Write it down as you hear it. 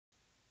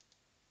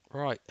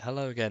Right,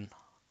 hello again.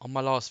 On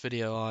my last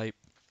video, I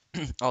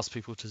asked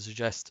people to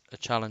suggest a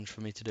challenge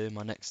for me to do in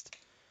my next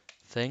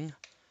thing,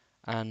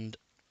 and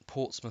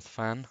Portsmouth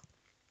fan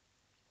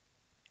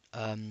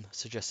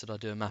suggested I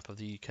do a map of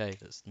the UK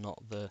that's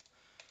not the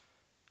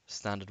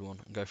standard one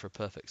and go for a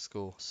perfect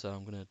score. So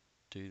I'm going to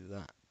do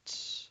that.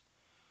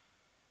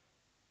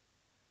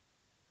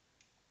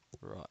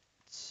 Right.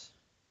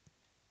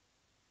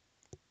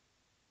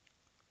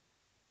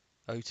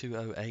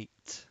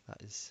 0208,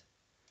 that is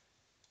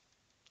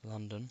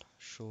London,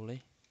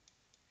 surely.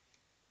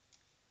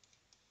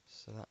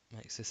 So that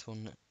makes this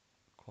one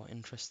quite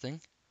interesting.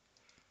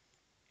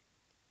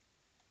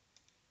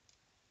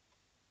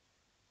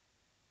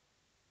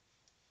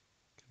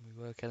 Can we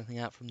work anything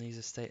out from these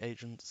estate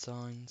agent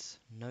signs?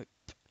 Nope,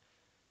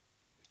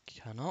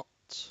 cannot.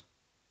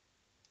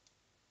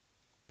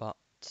 But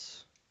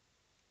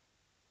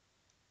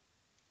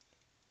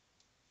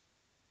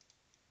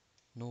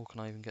nor can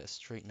I even get a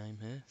street name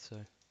here, so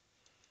let's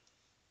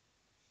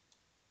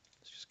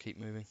just keep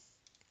moving.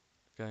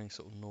 Going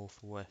sort of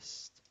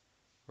northwest.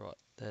 Right,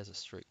 there's a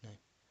street name.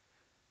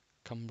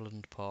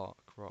 Cumberland Park,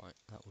 right,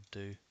 that will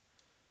do.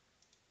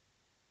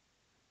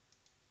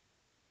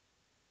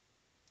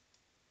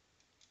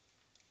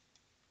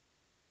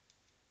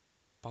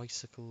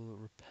 Bicycle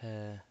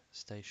repair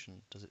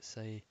station, does it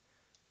say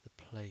the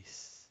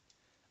place?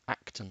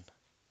 Acton,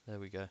 there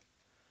we go.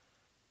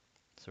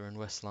 So we're in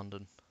West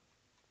London.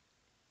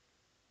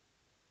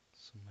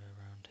 Somewhere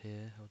around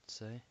here, I would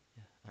say.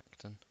 Yeah,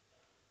 Acton.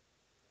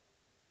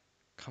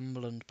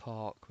 Cumberland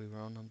Park we were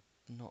on, I'm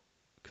not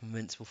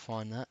convinced we'll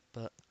find that,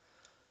 but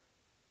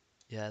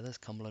yeah, there's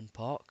Cumberland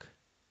Park.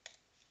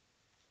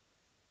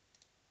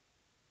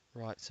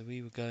 Right, so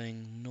we were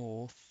going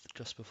north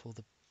just before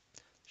the...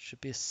 Should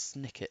be a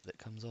snicket that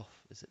comes off.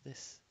 Is it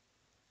this?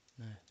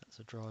 No, that's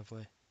a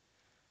driveway.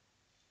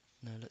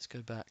 No, let's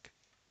go back.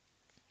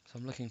 So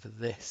I'm looking for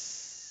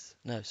this.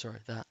 No, sorry,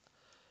 that.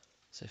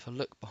 So if I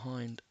look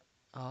behind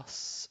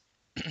us,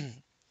 there's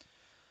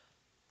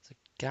a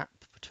gap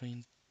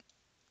between...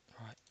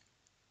 Right,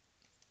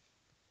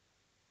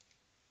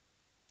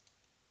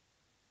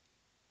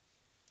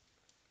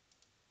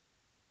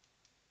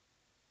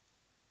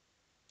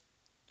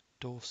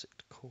 Dorset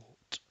Court.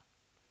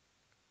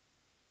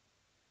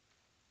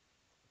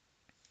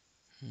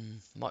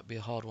 Might be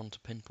a hard one to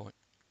pinpoint.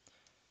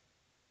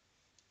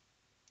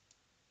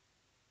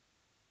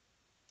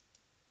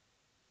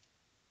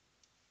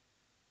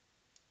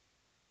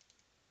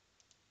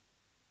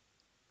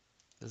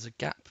 There's a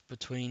gap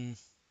between...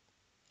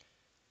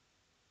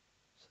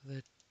 So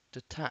they're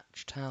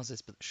detached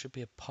houses, but there should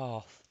be a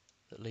path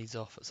that leads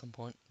off at some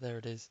point. There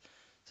it is.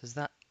 So is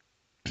that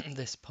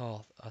this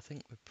path? I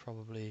think we're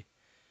probably...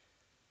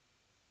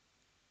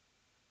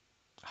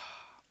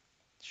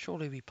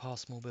 Surely we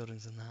pass more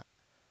buildings than that.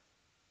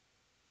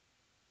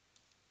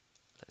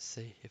 Let's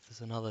see if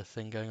there's another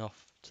thing going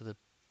off to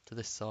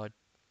this side.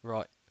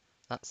 Right,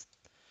 that's...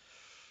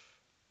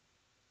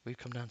 We've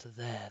come down to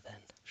there then,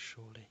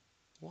 surely.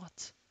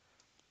 What?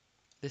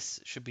 This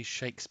should be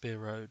Shakespeare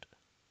Road.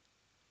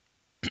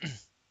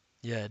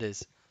 Yeah, it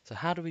is. So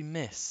how do we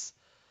miss?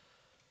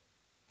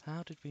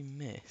 How did we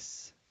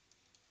miss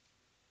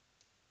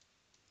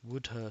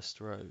Woodhurst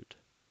Road?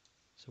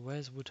 So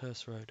where's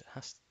Woodhurst Road? It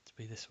has to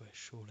be this way,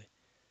 surely.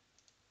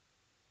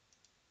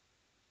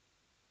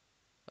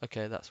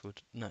 Okay, that's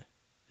Wood... No.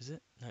 Is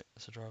it? No,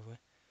 that's a driveway.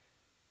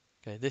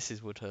 Okay, this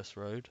is Woodhurst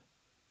Road.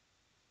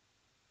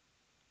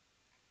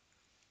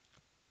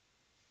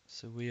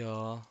 So we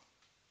are...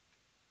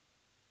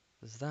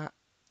 There's that.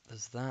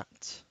 There's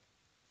that.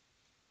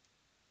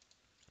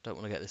 I don't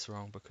want to get this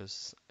wrong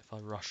because if I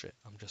rush it,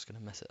 I'm just going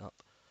to mess it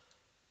up.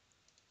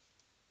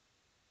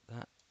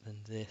 That, then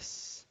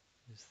this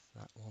is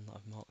that one that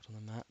I've marked on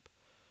the map.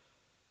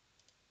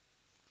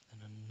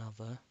 Then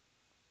another.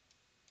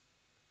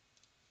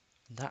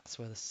 That's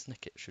where the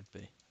snicket should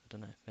be. I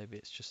don't know, maybe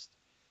it's just...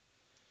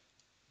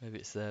 Maybe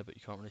it's there, but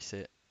you can't really see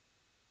it.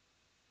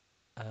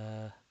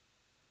 And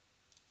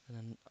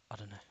then, I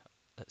don't know,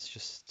 let's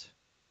just...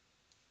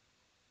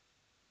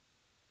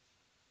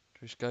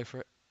 Should we just go for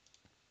it?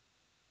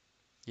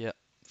 Yep,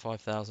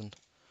 5,000.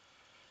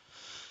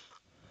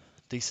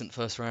 Decent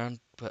first round,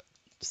 but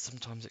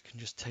sometimes it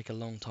can just take a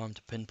long time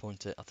to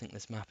pinpoint it. I think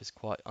this map is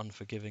quite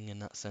unforgiving in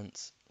that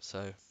sense,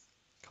 so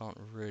can't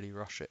really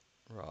rush it.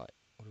 Right,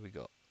 what do we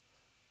got?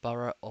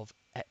 Borough of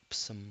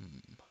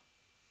Epsom.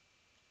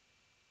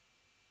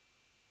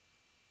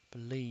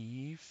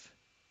 Believe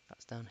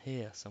that's down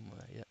here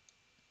somewhere, yeah.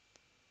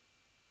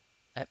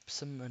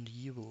 Epsom and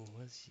Ewell.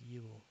 Where's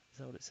Ewell? Is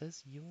that what it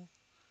says? Ewell?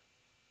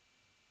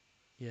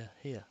 Yeah,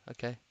 here.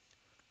 Okay.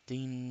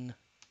 Dean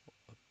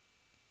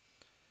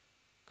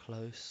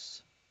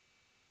Close.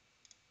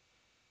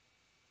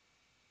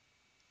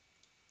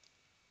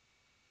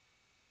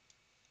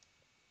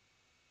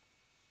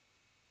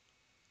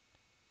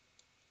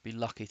 Be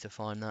lucky to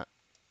find that,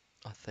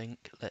 I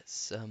think.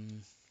 Let's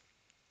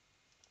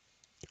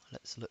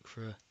look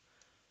for a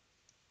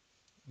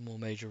more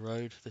major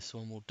road. This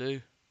one will do.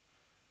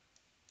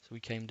 So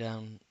we came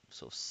down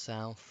sort of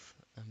south,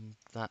 and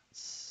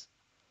that's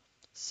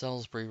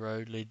Salisbury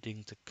Road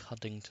leading to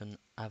Cuddington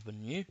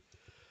Avenue.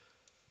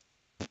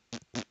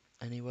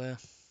 Anywhere?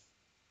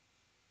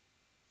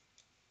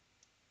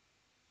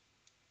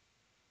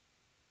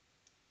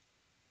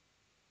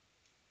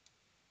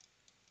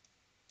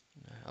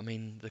 No, I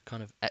mean, the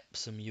kind of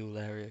Epsom Ewell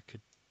area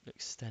could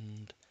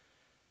extend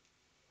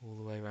all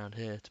the way around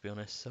here, to be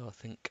honest. So I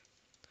think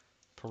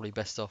probably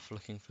best off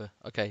looking for,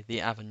 okay,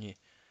 the avenue.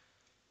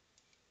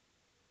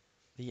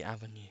 The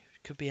avenue.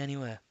 Could be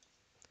anywhere.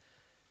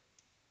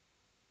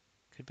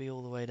 Could be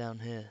all the way down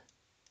here.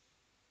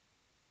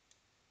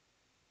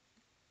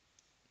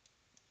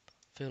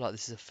 I feel like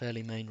this is a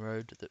fairly main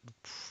road that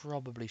would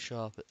probably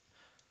show up at,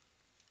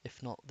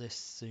 if not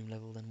this zoom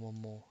level, then one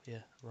more.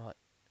 Yeah, right.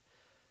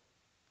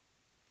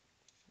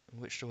 And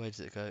which way does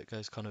it go? It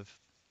goes kind of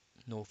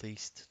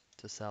northeast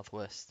to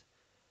southwest.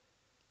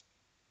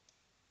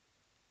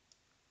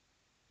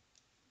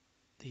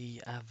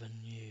 The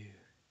avenue.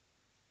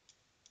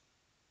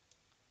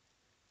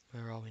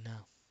 Where are we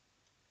now?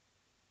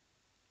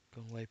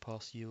 Gone way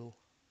past Ewell.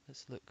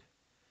 Let's look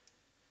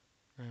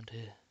around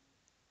here.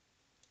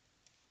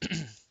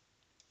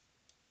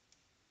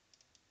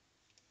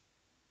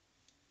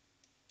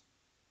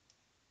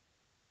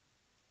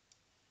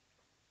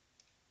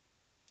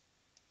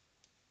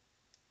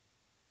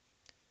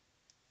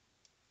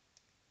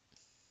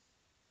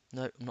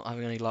 No, I'm not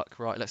having any luck.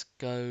 Right, let's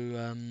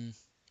go,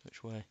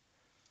 which way?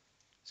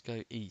 Let's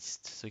go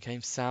east. So we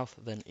came south,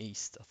 then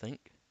east, I think.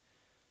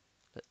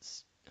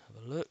 Let's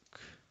have a look.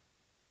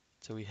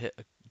 So we hit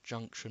a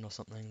junction or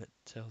something that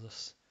tells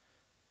us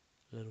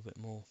a little bit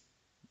more.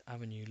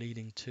 Avenue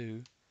leading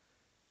to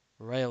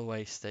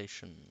railway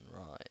station.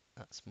 Right,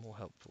 that's more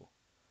helpful.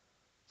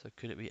 So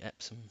could it be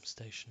Epsom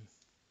station?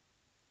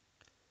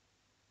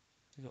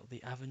 We got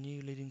the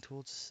avenue leading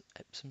towards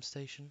Epsom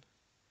station?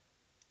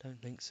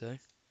 Don't think so.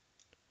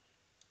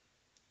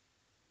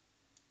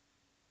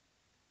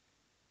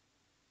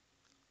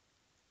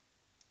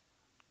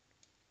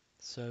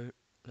 So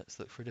let's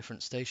look for a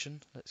different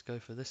station. Let's go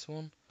for this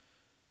one.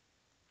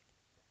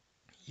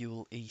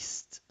 Ewell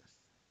East.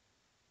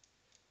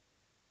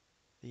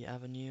 The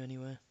avenue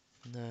anywhere?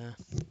 Nah,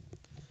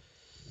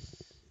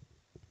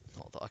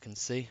 not that I can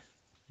see.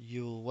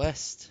 Ewell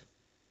West.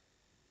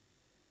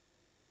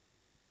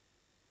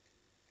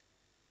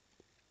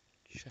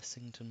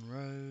 Chessington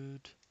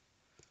Road.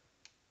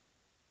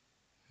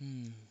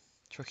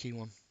 Tricky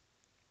one.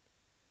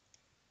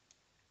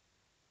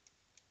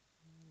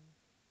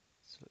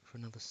 Let's look for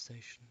another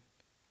station.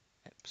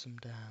 Epsom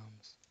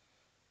Downs.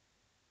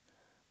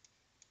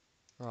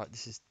 Right,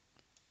 this is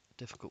a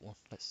difficult one.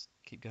 Let's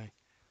keep going.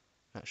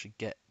 Actually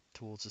get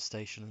towards the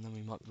station and then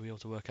we might be able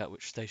to work out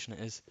which station it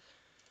is.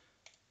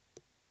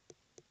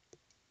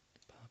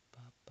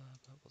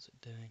 What's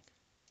it doing?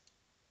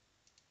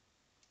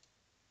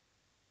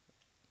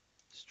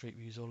 Street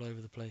views all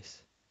over the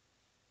place.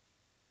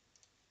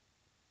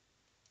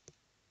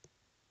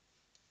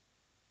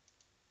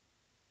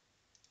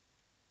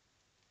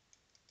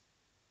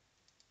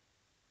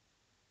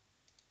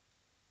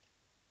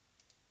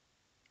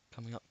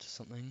 Coming up to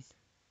something.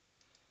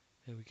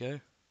 Here we go.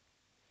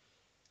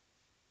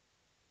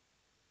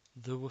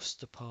 The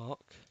Worcester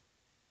Park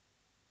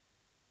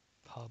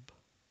pub.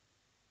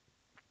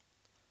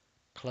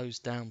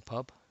 Closed down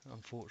pub,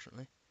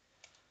 unfortunately.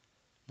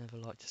 Never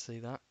like to see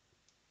that.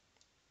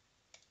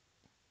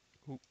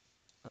 Ooh,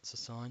 that's a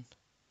sign.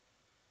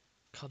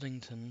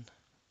 Cuddington.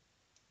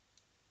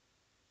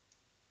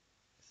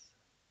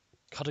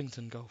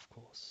 Cuddington Golf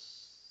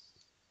Course.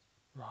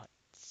 Right,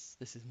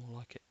 this is more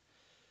like it.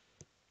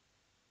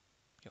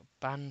 You've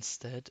got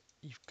Banstead,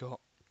 you've got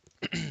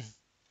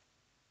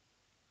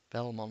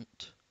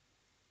Belmont.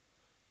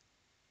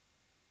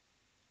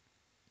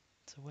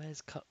 So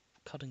where's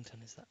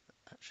Cuddington? Is that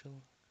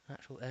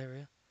actual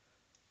area?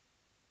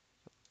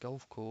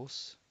 Golf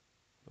course.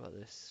 What about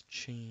this?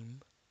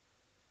 Cheam.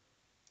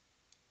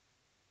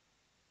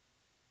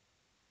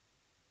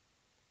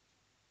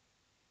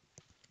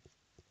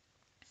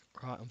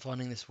 Right, I'm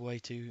finding this way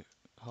too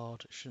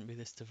hard. It shouldn't be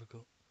this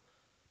difficult.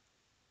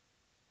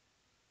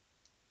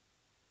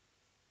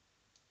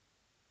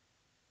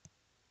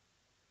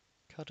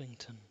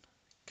 Cuddington.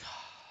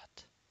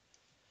 God.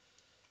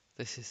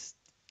 This is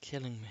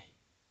killing me.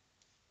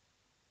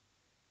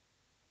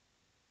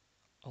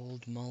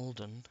 Old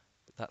Malden.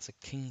 That's a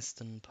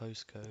Kingston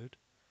postcode.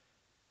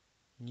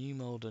 New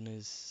Malden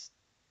is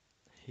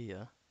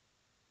here.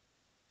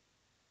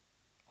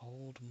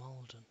 Old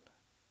Malden.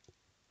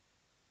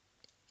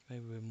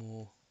 Maybe we're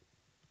more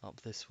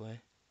up this way.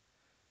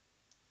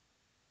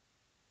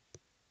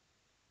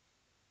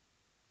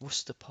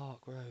 Worcester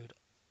Park Road.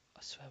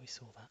 I swear we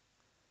saw that.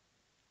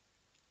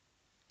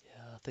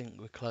 Yeah, I think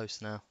we're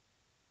close now.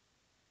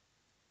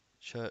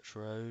 Church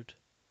Road.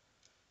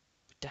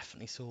 We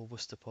definitely saw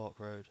Worcester Park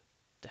Road.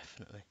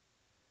 Definitely.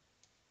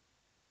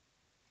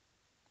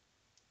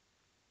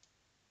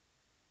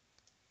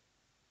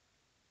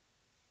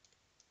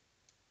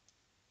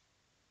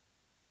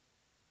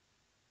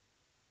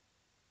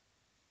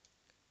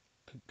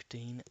 Oak Oak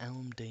Dean,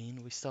 Elm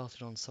Dean. We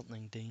started on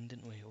something Dean,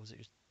 didn't we? Or was it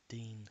just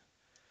Dean?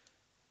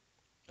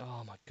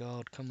 Oh my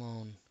god, come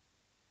on.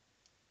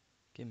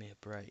 Give me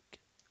a break.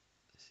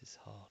 This is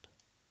hard.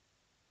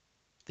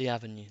 The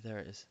Avenue, there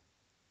it is.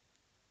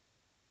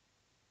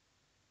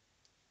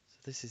 So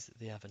this is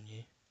the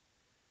Avenue.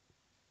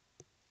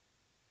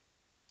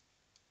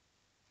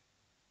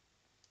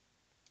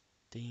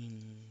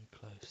 Dean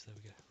Close, there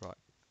we go. Right,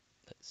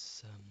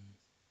 let's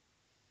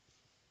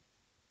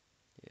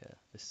yeah,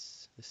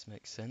 this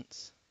makes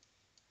sense.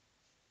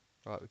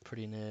 Right, we're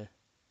pretty near.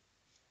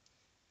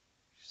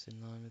 Just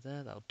in line with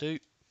there, that'll do.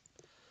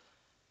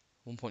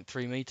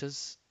 1.3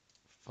 meters,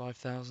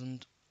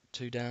 5,000,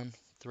 2 down,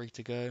 3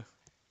 to go.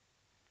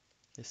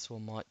 This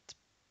one might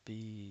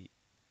be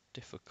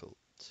difficult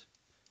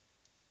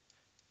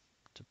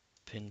to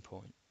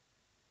pinpoint.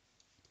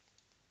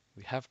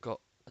 We have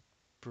got a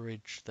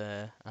bridge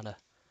there and a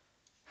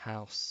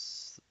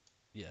house,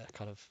 yeah,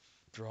 kind of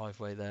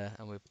driveway there,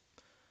 and we're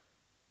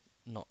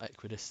not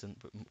equidistant,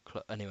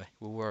 but anyway,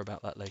 we'll worry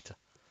about that later.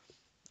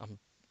 I'm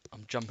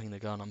jumping the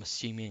gun. I'm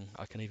assuming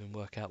I can even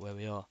work out where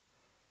we are,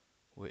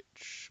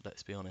 which,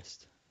 let's be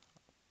honest,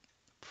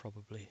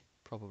 probably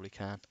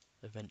can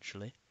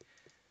eventually.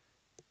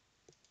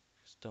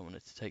 Just don't want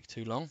it to take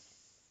too long.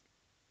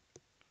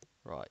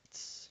 Right,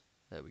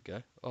 there we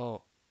go.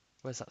 Oh,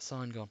 where's that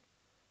sign gone?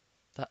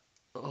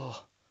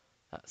 Oh,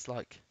 that's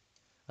like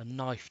a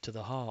knife to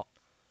the heart.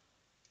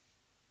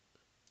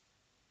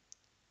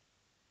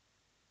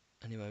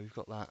 Anyway, we've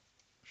got that.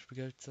 Should we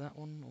go to that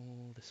one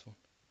or this one?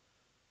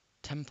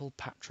 Temple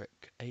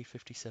Patrick,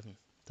 A57.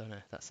 Don't know,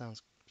 that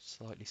sounds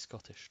slightly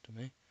Scottish to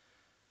me.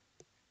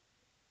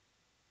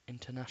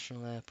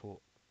 International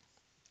Airport.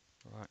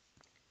 Right.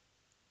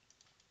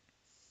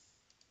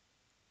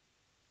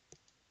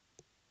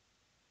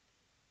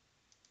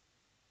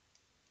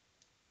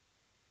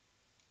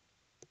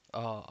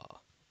 Ah,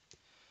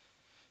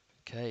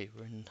 okay,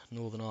 we're in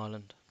Northern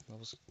Ireland. I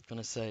was going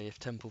to say, if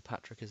Temple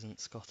Patrick isn't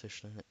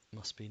Scottish, then it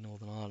must be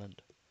Northern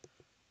Ireland.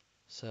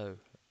 So,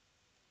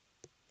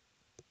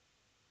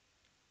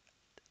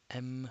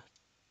 M2.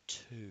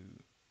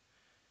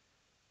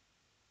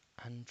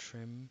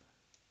 Antrim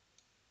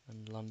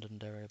and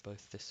Londonderry are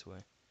both this way.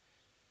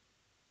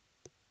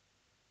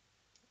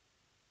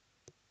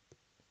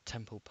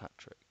 Temple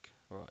Patrick.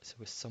 Right, so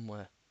we're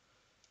somewhere.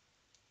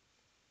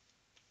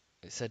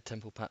 It said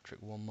Temple Patrick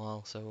 1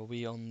 mile, so are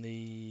we on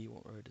the...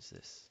 what road is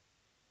this?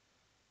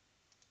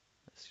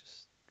 Let's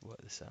just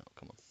work this out,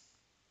 come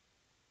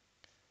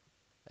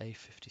on.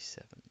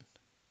 A57.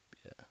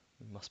 Yeah,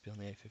 we must be on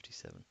the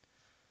A57.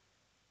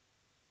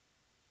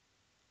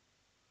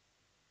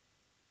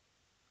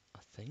 I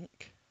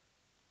think.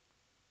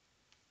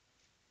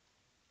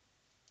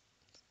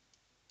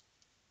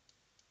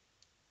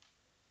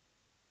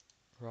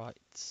 Right,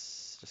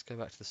 let's go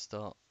back to the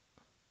start.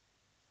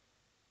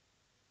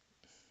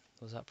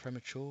 Was that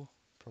premature?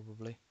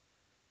 Probably.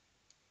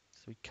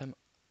 So we came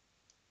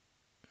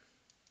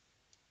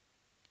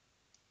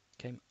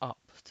up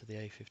to the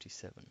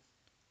A57.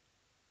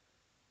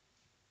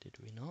 Did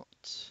we not?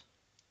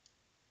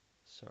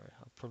 Sorry,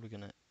 I'm probably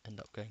going to end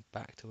up going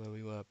back to where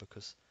we were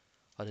because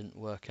I didn't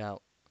work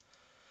out.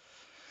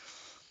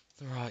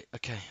 Right,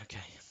 okay.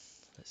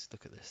 Let's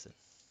look at this then.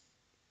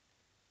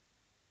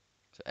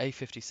 So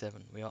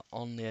A57, we are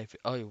on the A57.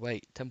 Oh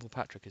wait, Temple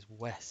Patrick is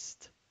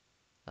west.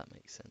 That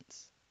makes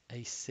sense.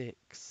 A6,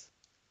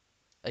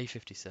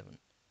 A57.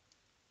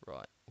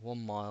 Right, 1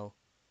 mile.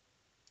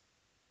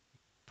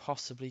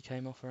 Possibly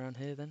came off around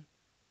here then?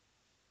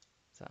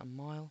 Is that a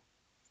mile?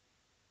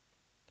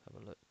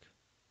 Have a look.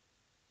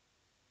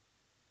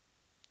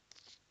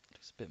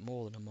 Looks a bit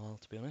more than a mile,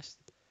 to be honest.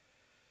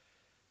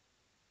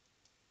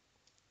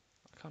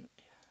 I can't...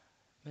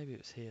 Maybe it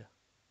was here.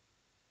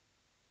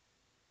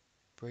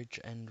 Bridge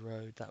End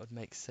Road, that would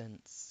make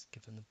sense,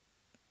 given the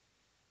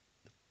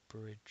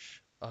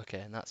bridge.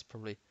 Okay, and that's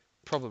probably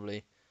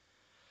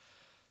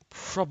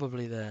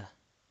there.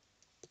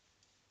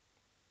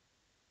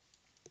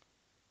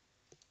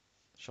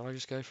 Shall I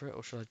just go for it,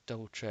 or should I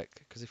double check?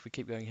 Because if we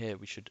keep going here,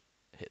 we should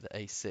hit the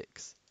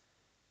A6.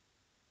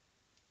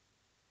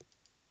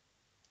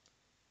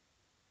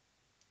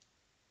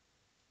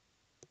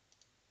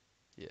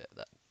 Yeah,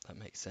 that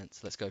makes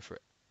sense. Let's go for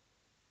it.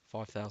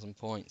 5,000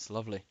 points,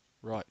 lovely.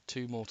 Right,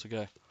 2 more to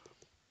go.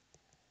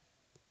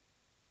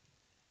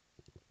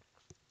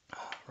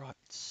 Right,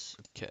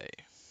 okay.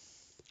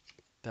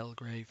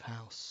 Belgrave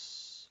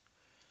House.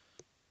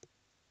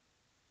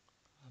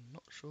 I'm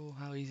not sure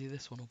how easy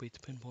this one will be to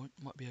pinpoint.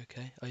 Might be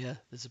okay. Oh yeah,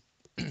 there's a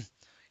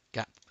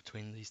gap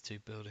between these two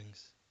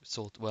buildings.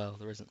 Well,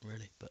 there isn't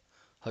really, but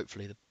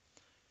hopefully the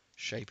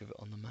shape of it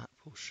on the map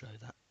will show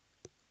that.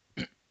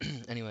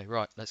 Anyway,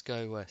 right, let's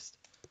go west.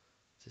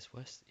 Is this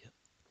west? Yep.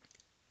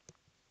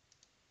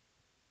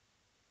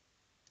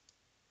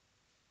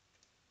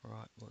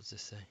 Right, what does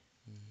this say?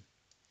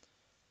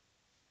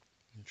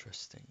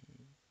 Interesting.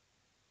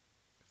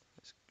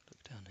 Let's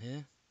look down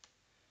here.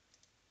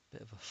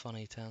 Bit of a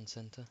funny town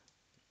centre.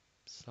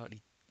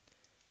 Slightly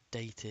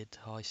dated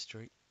high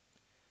street,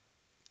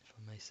 if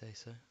I may say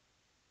so.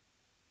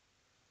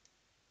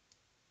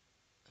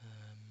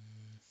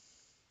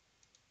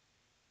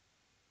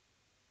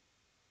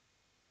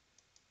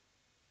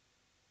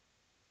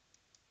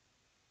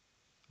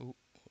 Oh,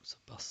 what's the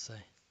bus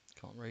say?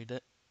 Can't read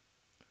it.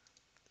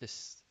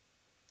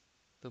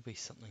 There'll be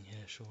something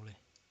here, surely.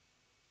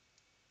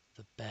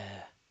 The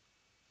bear.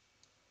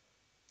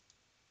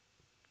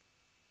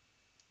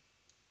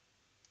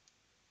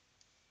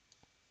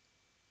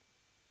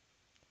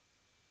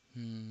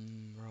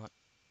 Right.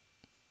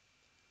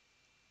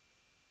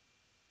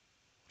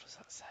 What does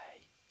that say?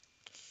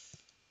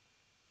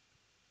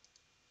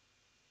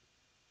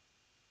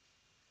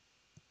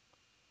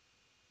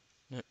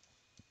 Nope,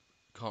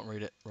 can't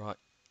read it. Right.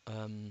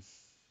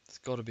 There's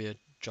got to be a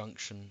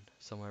junction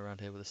somewhere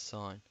around here with a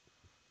sign.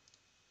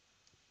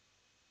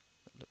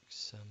 That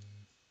looks,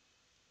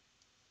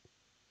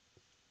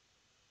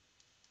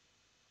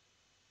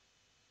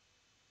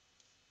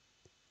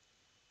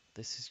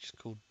 this is just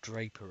called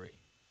drapery,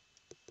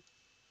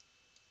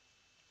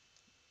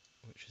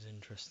 which is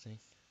interesting.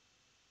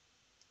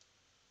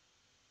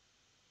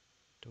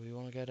 Do we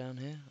want to go down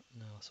here?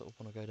 No, I sort of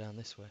want to go down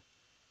this way.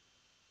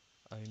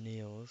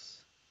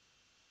 O'Neill's.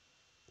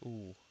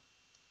 Ooh.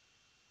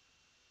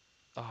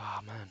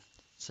 Ah, man.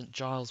 St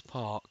Giles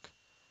Park.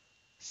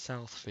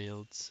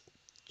 Southfields.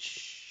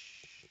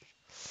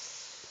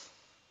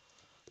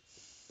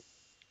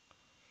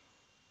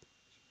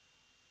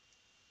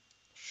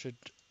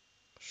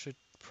 Should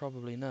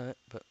probably know it,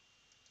 but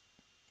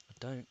I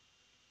don't.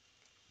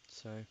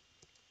 So,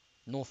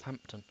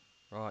 Northampton.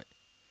 Right.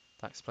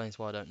 That explains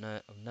why I don't know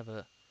it. I've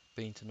never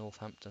been to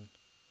Northampton.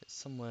 It's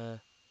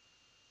somewhere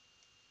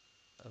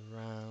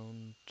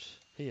around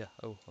here.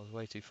 Oh, I was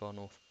way too far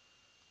north.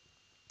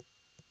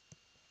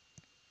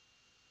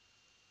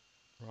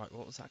 Right,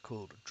 what was that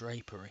called?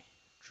 Drapery.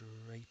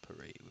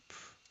 Drapery.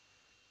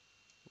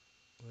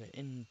 We're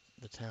in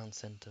the town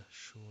centre,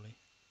 surely.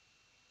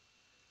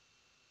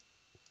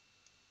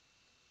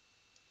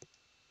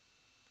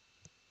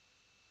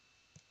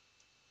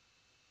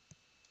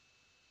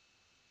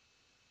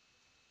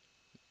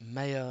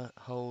 Mayor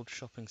Hold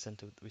Shopping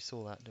Centre. We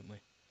saw that, didn't we? I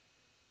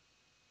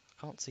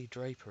can't see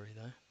Drapery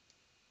though.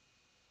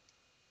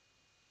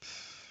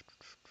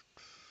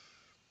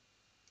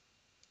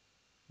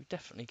 We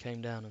definitely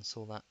came down and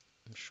saw that.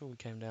 I'm sure we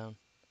came down.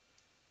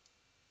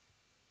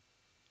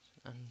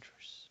 St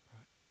Andrews.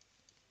 Right.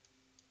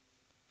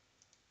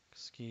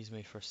 Excuse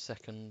me for a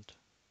second.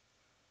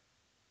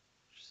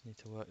 Just need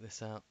to work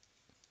this out.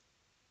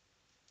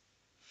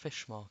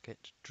 Fish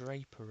Market.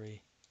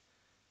 Drapery.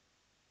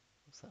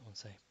 What's that one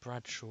say?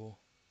 Bradshaw.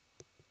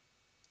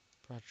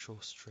 Bradshaw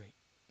Street.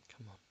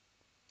 Come on.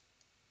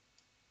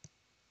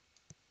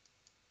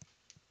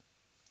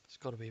 It's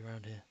got to be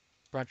around here.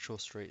 Bradshaw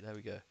Street. There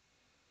we go.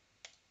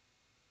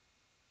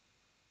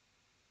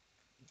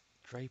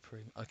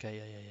 Drapery. Okay,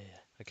 yeah.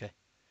 Okay.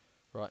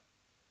 Right.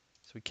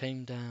 So we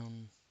came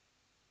down.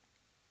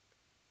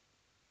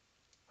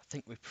 I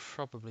think we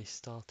probably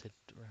started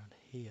around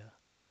here.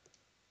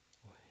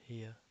 Or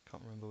here.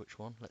 Can't remember which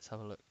one. Let's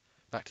have a look.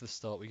 Back to the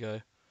start we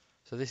go.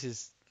 So this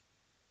is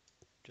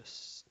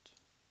just,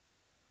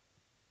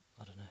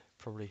 I don't know,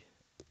 probably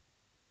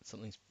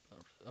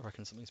I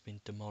reckon something's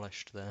been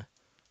demolished there.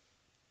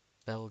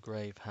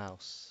 Belgrave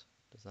House.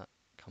 Does that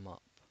come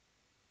up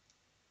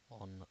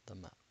on the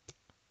map?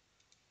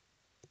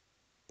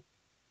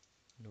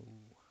 No.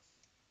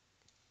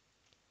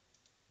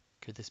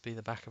 Could this be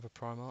the back of a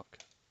Primark?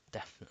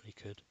 Definitely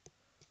could.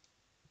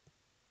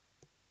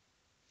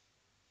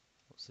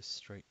 What's this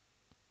street?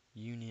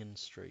 Union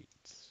Street.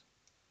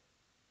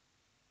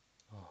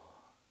 Oh,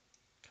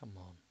 come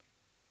on.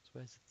 So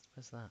where's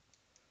that?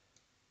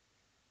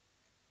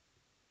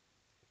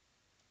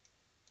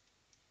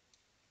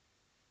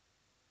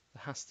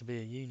 There has to be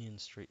a Union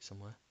Street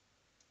somewhere.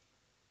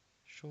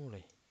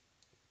 Surely.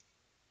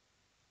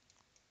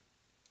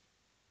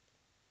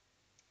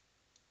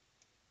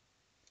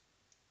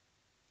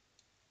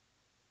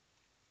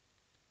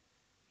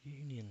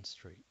 Union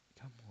Street.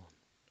 Come on.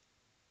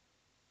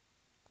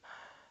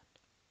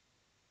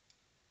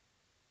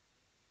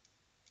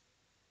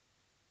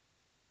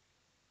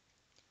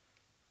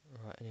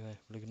 Right, anyway,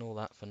 we'll ignore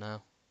that for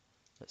now.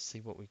 Let's see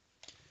what we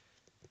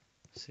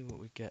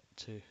get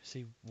to.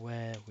 See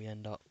where we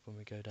end up when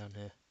we go down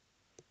here.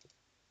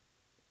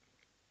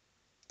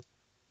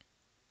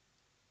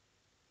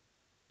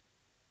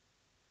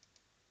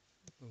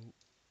 Ooh.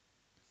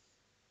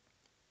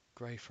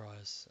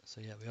 Greyfriars.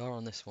 So yeah, we are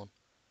on this one.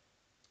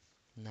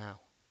 Now.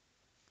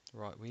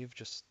 Right, we've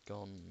just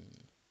gone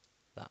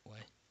that way.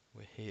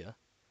 We're here.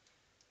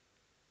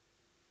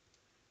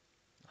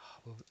 Oh,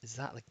 well, is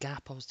that the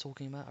gap I was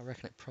talking about? I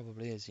reckon it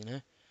probably is, you know?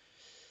 I'm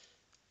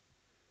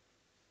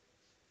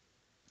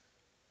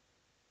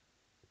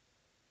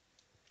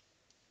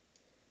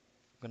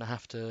gonna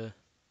have to...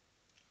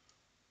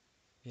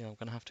 Yeah, I'm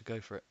gonna have to go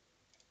for it.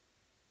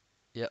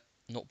 Yep,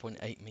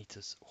 0.8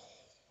 meters. Oh,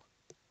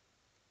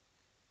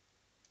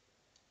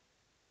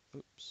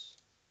 oops.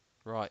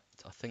 Right,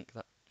 I think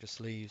that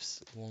just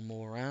leaves one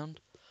more round.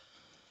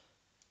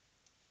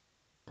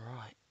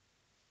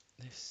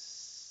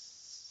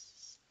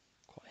 This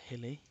quite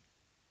hilly.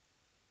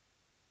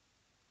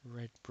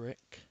 Red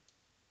brick.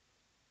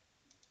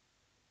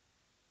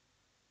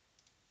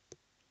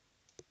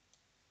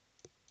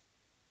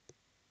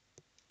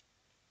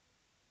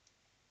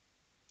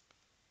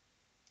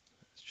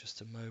 It's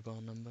just a mobile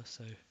number,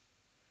 so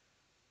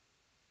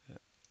yeah.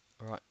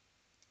 Alright,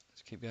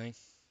 let's keep going.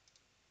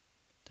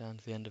 Down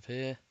to the end of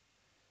here.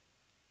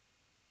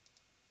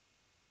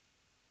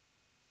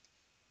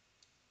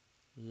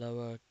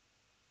 Lower.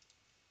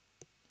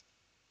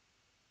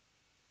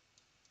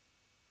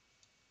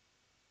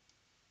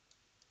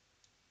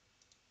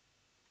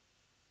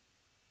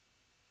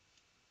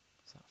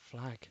 What's that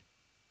flag?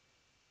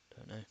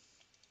 Don't know.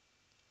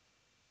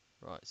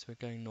 Right, so we're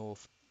going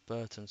north.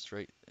 Burton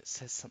Street. It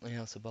says something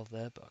else above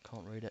there, but I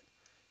can't read it.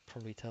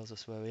 Probably tells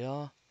us where we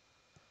are.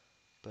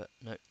 But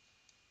no,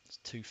 it's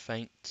too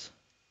faint.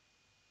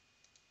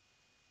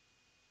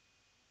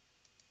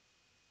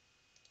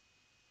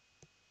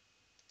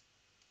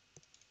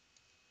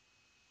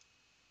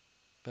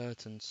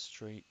 Burton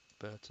Street,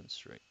 Burton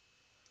Street.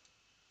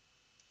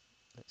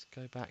 Let's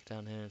go back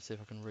down here and see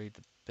if I can read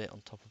the bit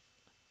on top of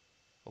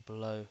or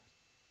below.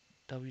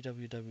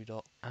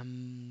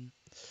 www.am.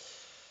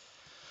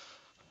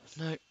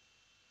 No,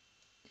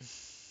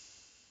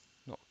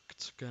 not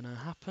gonna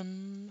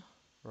happen.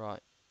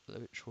 Right,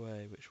 which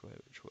way, which way,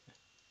 which way?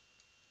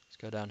 Let's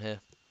go down here.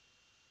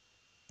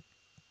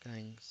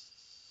 Going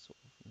sort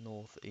of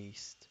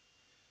northeast.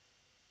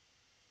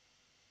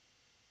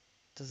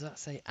 Does that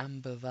say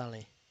Amber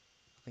Valley?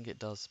 I think it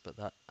does, but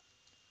that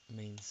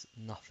means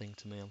nothing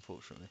to me,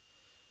 unfortunately.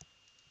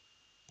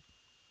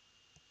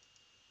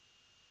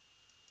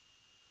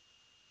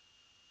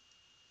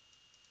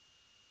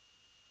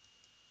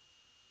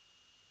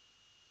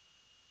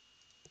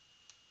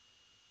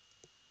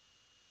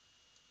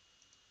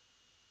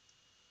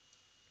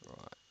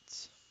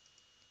 Right.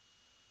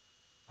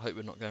 I hope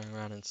we're not going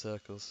around in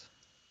circles.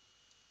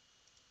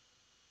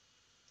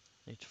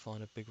 Need to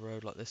find a big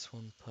road like this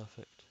one.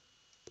 Perfect.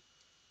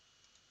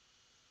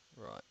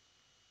 Right.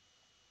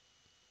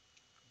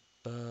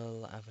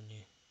 Burl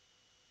Avenue.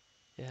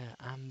 Yeah,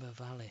 Amber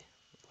Valley.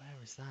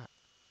 Where is that?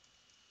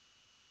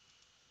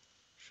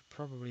 Should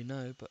probably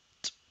know, but...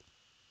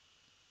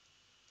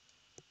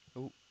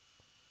 Oh,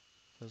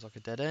 feels like a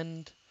dead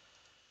end.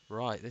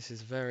 Right, this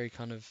is very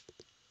kind of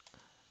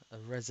a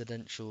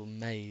residential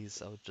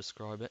maze, I would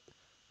describe it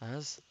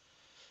as.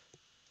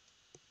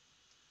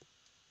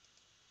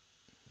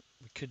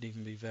 We could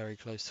even be very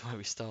close to where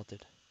we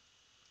started.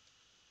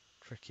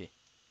 Tricky.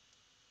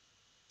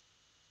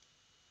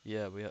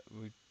 Yeah,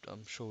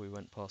 I'm sure we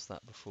went past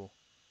that before.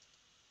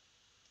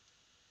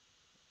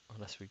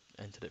 Unless we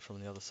entered it from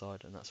the other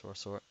side, and that's where I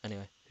saw it.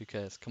 Anyway, who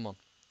cares? Come on,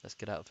 let's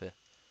get out of here.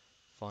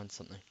 Find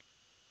something.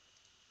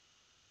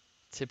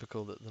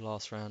 Typical that the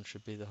last round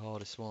should be the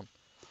hardest one.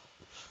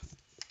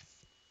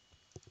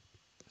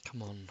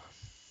 Come on.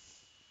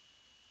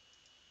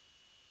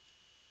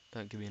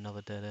 Don't give me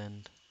another dead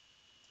end.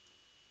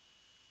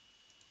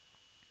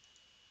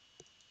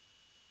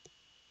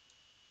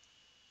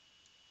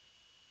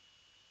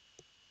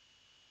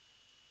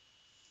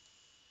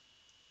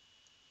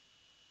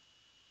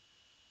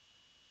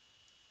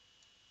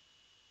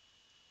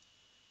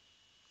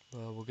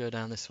 Well, we'll go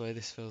down this way.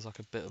 This feels like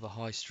a bit of a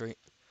high street.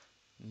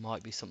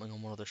 Might be something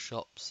on one of the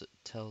shops that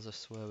tells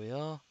us where we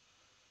are.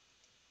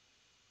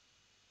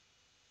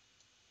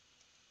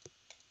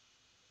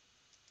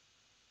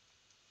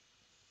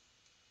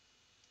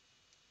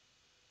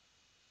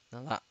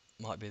 Now that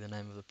might be the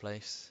name of the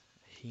place.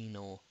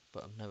 Henor,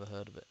 but I've never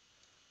heard of it.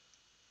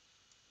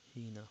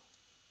 Henor.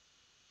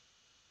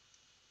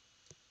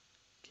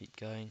 Keep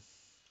going.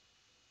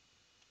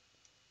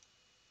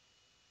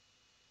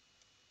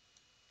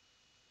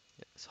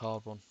 Yeah, it's a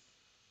hard one.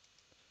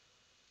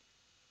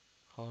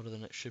 Harder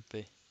than it should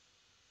be.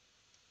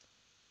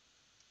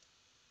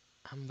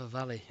 Amber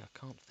Valley. I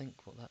can't think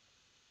what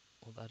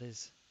that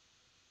is.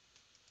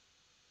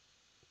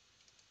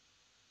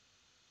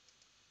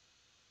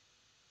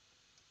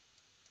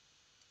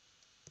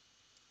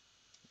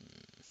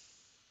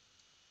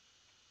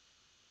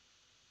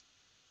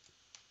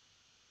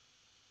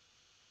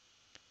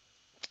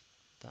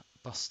 That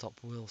bus stop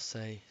will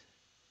say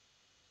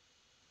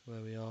where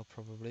we are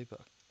probably,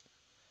 but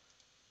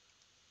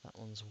that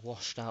one's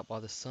washed out by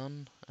the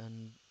sun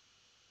and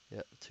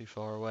yep, too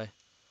far away.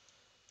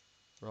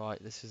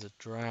 Right, this is a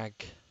drag.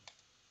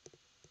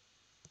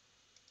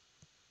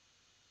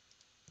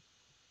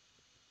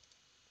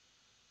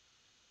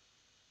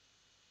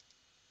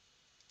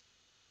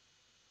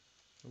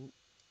 Ooh,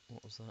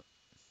 what was that?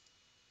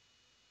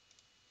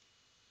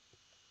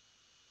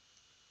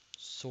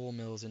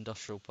 Sawmills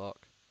Industrial Park.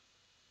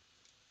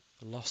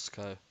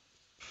 Losco.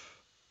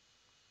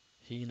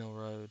 Heno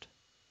Road.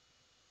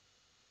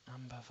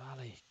 Amber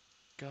Valley.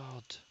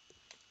 God.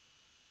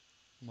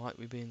 Might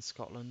we be in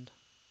Scotland?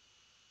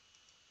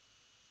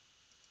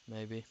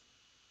 Maybe.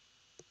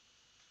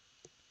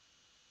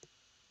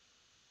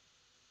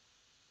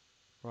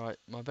 Right,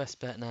 my best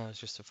bet now is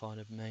just to find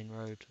a main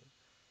road.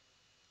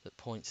 that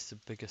points to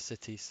bigger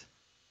cities.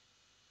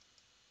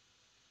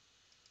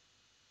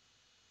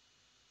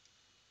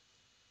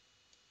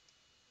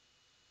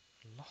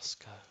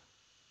 Losco.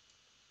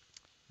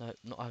 No,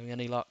 not having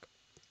any luck.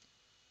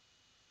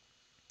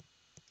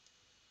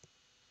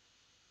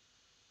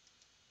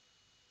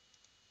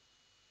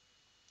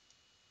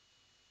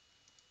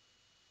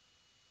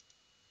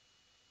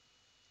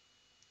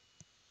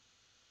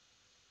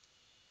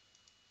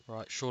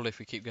 Right, surely if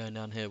we keep going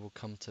down here, we'll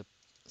come to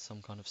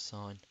some kind of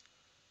sign.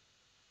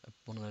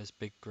 One of those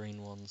big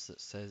green ones that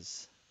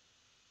says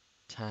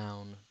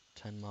town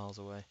 10 miles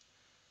away.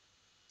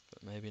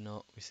 But maybe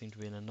not. We seem to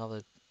be in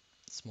another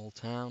small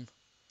town.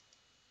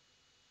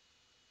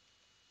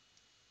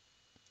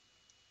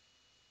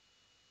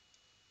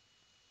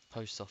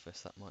 Post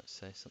office, that might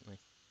say something.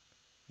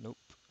 Nope.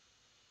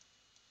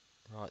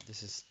 Right,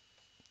 this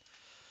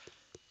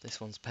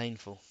one's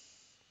painful.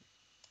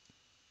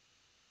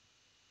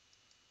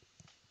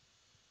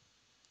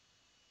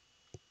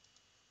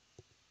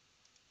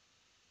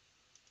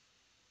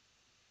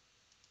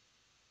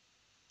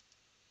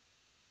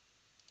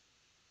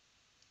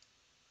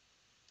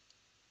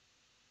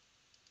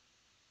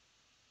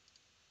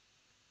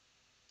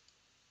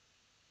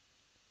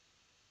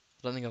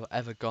 I don't think I've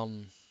ever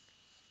gone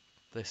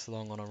this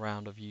long on a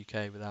round of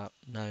UK without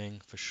knowing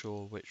for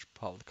sure which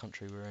part of the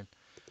country we're in.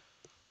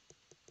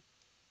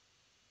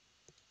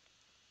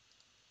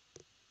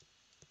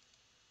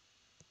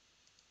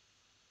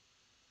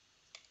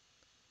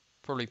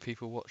 Probably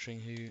people watching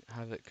who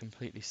have it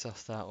completely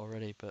sussed out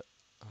already, but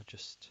I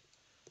just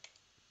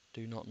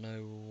do not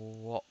know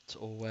what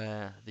or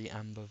where the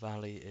Amber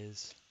Valley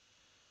is,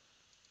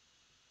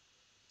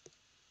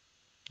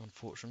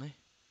 unfortunately.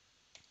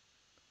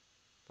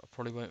 But I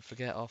probably won't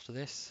forget after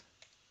this.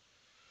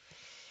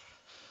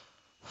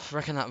 I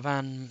reckon that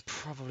van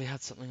probably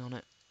had something on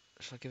it.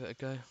 Shall I give it a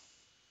go?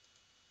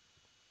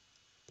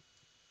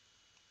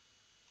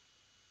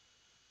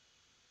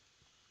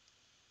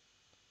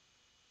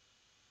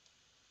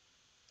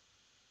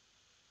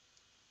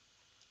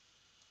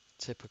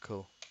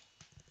 Typical.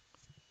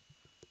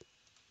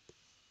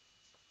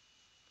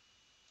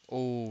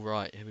 All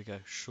right, here we go.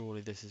 Surely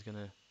this is going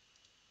to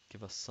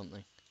give us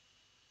something.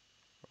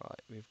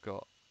 Right, we've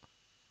got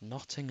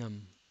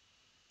Nottingham.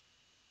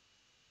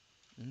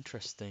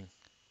 Interesting.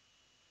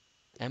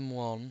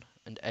 M1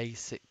 and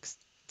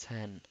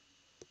A610.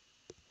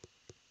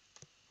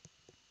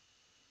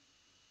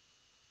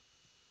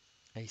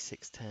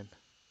 A610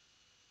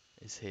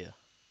 is here.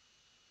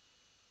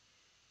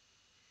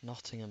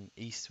 Nottingham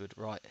eastward.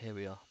 Right, here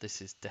we are.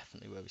 This is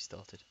definitely where we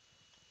started.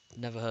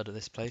 Never heard of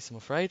this place, I'm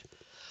afraid.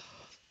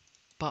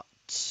 But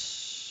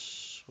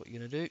what are you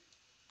going to do?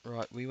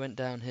 Right, we went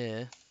down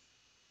here,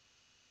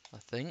 I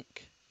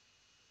think.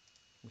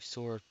 We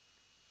saw a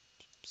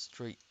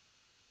street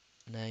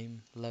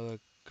name, Lower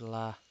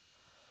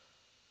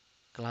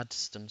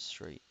Gladstone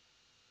Street.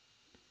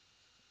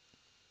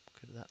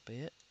 Could that be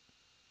it?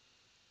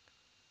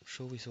 I'm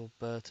sure we saw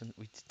Burton.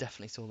 We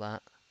definitely saw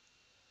that.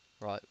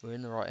 Right, we're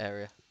in the right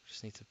area.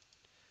 Just need to...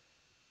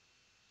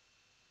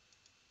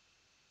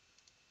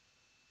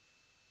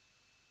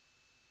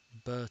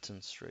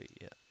 Burton Street.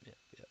 Yep, yep,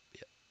 yep,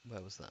 yep.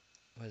 Where was that?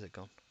 Where's it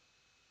gone?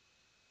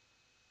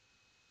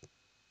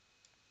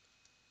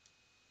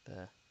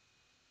 There.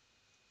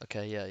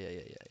 Okay, yeah.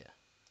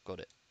 Got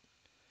it.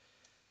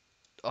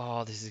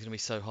 Oh, this is going to be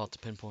so hard to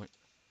pinpoint.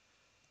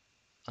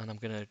 And I'm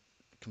going to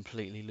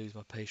completely lose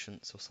my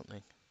patience or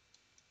something.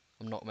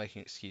 I'm not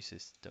making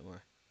excuses, don't worry.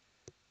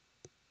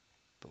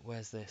 But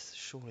where's this?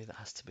 Surely that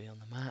has to be on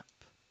the map.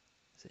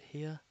 Is it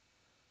here?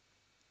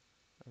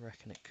 I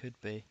reckon it could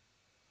be.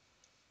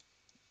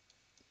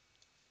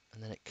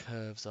 And then it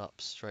curves up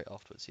straight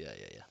afterwards. Yeah,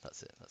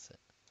 that's it.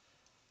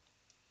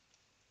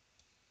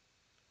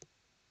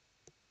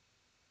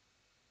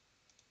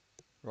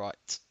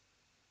 Right.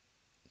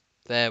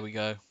 There we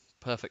go.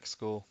 Perfect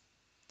score.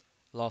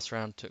 Last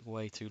round took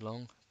way too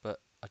long, but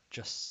I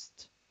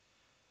just...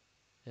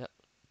 Yep,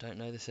 don't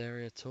know this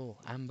area at all.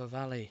 Amber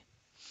Valley.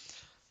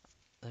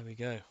 There we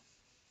go.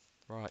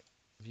 Right,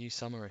 view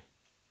summary.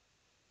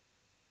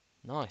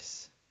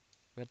 Nice.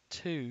 We had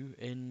two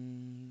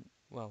in,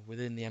 well,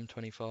 within the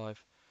M25.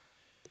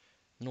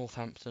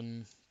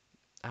 Northampton,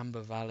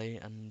 Amber Valley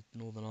and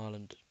Northern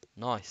Ireland.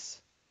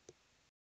 Nice.